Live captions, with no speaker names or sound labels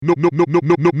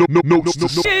Notes to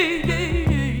self.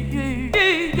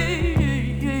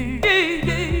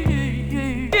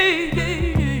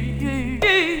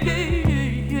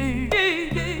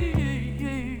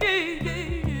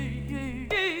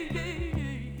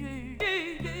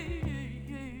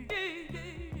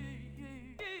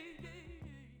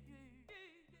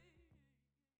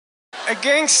 A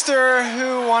gangster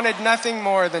who wanted nothing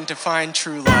more than to find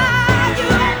true love.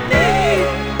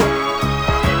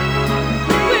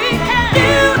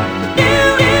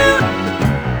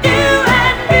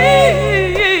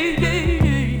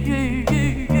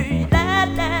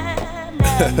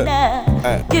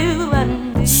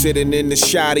 Sitting in the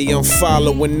shoddy, I'm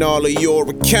following all of your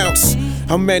accounts.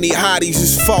 How many hotties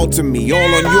is faulting me, all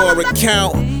on your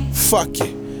account? Fuck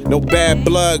it. No bad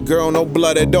blood, girl, no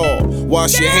blood at all.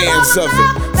 Wash your hands of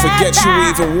it, forget you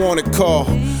even wanna call.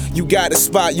 You got a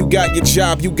spot, you got your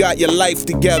job, you got your life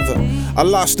together. I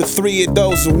lost the 3 of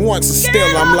those at once, and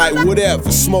still I'm like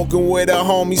whatever. Smoking with a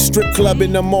homie, strip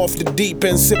clubbing them off the deep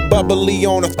end. Sip bubbly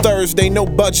on a Thursday, no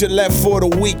budget left for the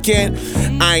weekend.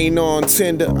 I ain't on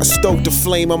Tinder, I stoked the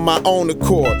flame on my own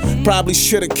accord. Probably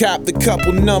should've copped a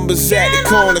couple numbers at the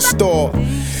corner store.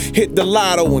 Hit the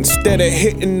lotto instead of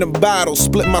hitting the bottle.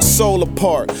 Split my soul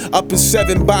apart, up in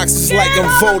 7 boxes like I'm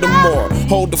Voldemort.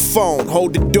 Hold the phone,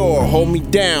 hold the door, hold me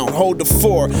down, hold the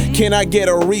fort. Can I get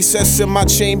a recess in my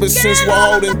chamber since we're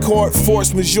holding court?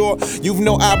 Force majeure, you've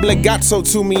no obligato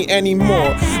to me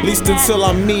anymore. At least until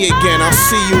I'm me again, I'll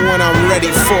see you when I'm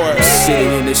ready for it.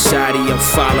 Sitting in the shoddy, I'm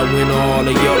following all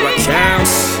of your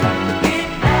accounts.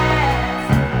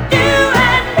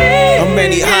 How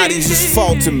many hotties is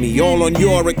faulting me, all on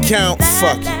your account?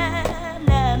 Fuck it.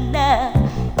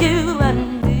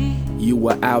 You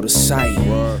were out of sight,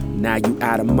 now you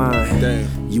out of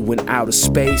mind. You went out of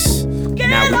space,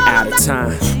 now we out of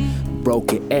time.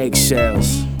 Broken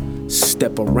eggshells,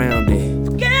 step around it.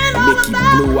 Mickey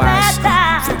Blue Eyes,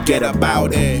 forget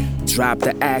about it. Drop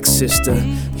the axe, sister,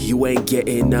 you ain't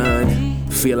getting none.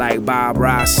 Feel like Bob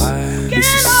Ross, this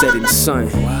is setting sun.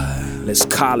 Let's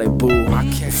call it boo,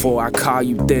 before I call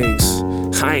you things.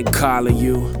 I ain't calling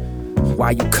you,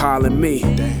 why you calling me?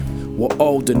 We're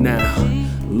older now,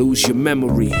 lose your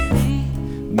memory.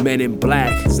 Men in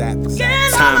Black,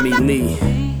 Tommy Lee,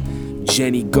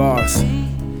 Jenny Garth,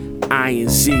 I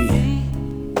and Z.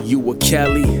 You were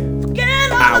Kelly,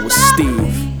 I was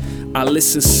Steve. I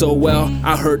listened so well,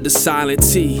 I heard the silent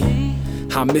T.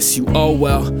 I miss you, oh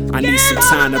well, I need some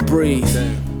time to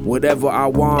breathe. Whatever I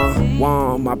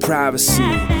want my privacy.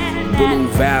 Blue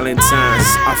Valentines,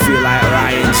 I feel like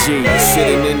Ryan G.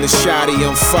 Sitting in the shoddy,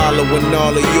 I'm following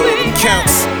all of your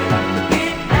accounts.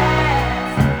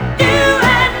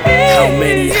 How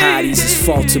many hotties is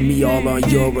faulting me, all on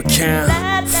your account?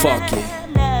 Fuck it.